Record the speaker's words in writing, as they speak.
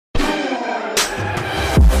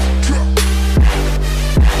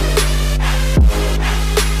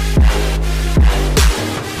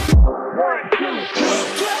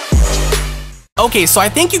Okay, so I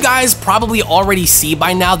think you guys probably already see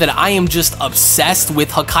by now that I am just obsessed with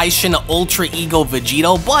Hakaishin Ultra Ego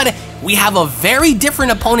Vegito, but we have a very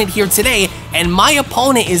different opponent here today, and my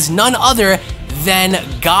opponent is none other than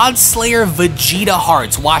Godslayer Vegeta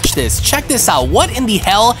Hearts. Watch this. Check this out. What in the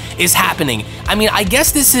hell is happening? I mean, I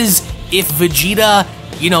guess this is if Vegeta,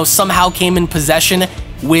 you know, somehow came in possession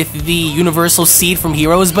with the universal seed from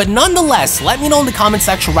Heroes, but nonetheless, let me know in the comment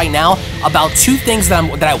section right now about two things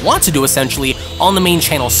that I want to do essentially on the main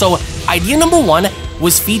channel. So idea number one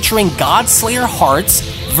was featuring Godslayer Hearts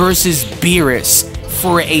versus Beerus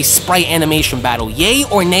for a sprite animation battle. Yay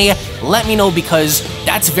or nay? Let me know, because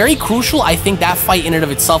that's very crucial. I think that fight in and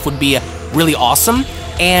of itself would be really awesome.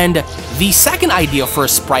 And the second idea for a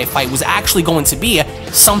sprite fight was actually going to be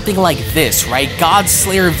something like this, right?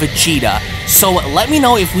 Godslayer Vegeta. So let me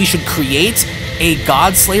know if we should create a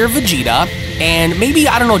Godslayer Vegeta and maybe,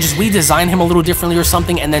 I don't know, just redesign him a little differently or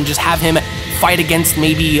something, and then just have him fight against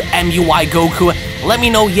maybe MUI Goku. Let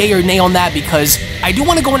me know yay or nay on that, because I do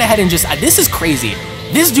want to go ahead and just, this is crazy.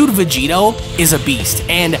 This dude Vegito is a beast,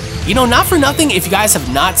 and you know, not for nothing, if you guys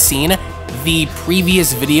have not seen the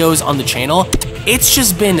previous videos on the channel, it's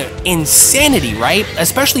just been insanity, right?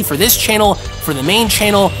 Especially for this channel, for the main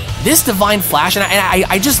channel, this Divine Flash, and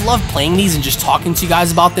I just love playing these and just talking to you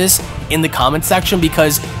guys about this in the comment section,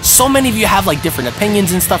 because so many of you have like different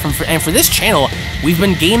opinions and stuff, and for this channel, we've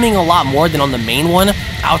been gaming a lot more than on the main one,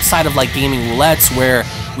 outside of like gaming roulettes, where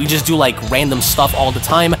we just do like random stuff all the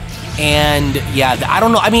time. And yeah, I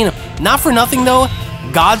don't know, I mean, not for nothing though,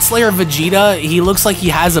 Godslayer Vegeta, he looks like he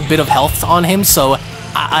has a bit of health on him, so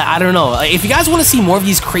I don't know. If you guys want to see more of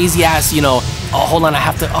these crazy ass, you know, oh, hold on, I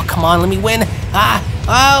have to, oh, come on, let me win.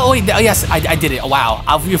 Oh, wait, yes, I did it. Wow.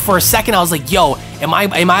 For a second, I was like, yo, am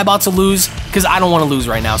I about to lose? Because I don't want to lose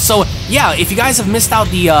right now. So, yeah, if you guys have missed out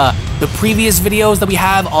the previous videos that we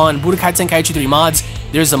have on Budokai Tenkaichi 3 mods,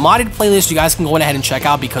 there's a modded playlist you guys can go ahead and check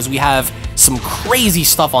out, because we have some crazy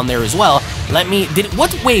stuff on there as well.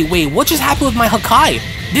 Wait, what just happened with my Hakai?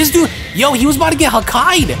 This dude, yo, he was about to get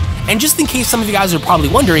Hakai'd. And just in case some of you guys are probably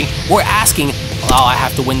wondering or asking, oh, I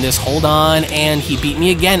have to win this, hold on, and he beat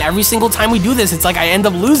me again. Every single time we do this, it's like I end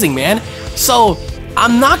up losing, man. So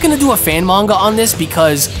I'm not gonna do a fan manga on this,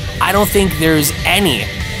 because I don't think there's any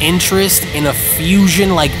interest in a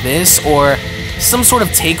fusion like this or some sort of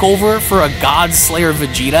takeover for a Godslayer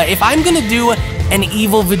Vegeta. If I'm gonna do an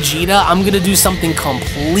evil Vegeta, I'm gonna do something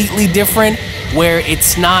completely different, where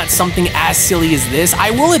it's not something as silly as this.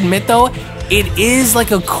 I will admit though, it is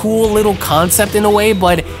like a cool little concept in a way,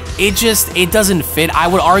 but it doesn't fit, I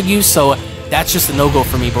would argue, so that's just a no-go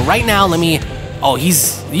for me. But right now, let me, oh, did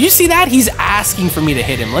you see that? He's asking for me to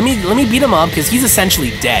hit him. Let me beat him up, because he's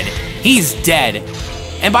essentially dead. He's dead.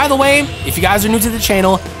 And by the way, if you guys are new to the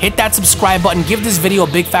channel, hit that subscribe button, give this video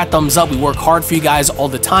a big fat thumbs up. We work hard for you guys all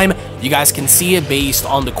the time. You guys can see it based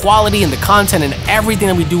on the quality and the content and everything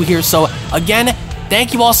that we do here. So again,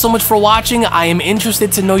 thank you all so much for watching. I am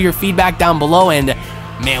interested to know your feedback down below, and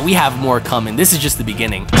man, we have more coming. This is just the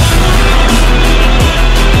beginning.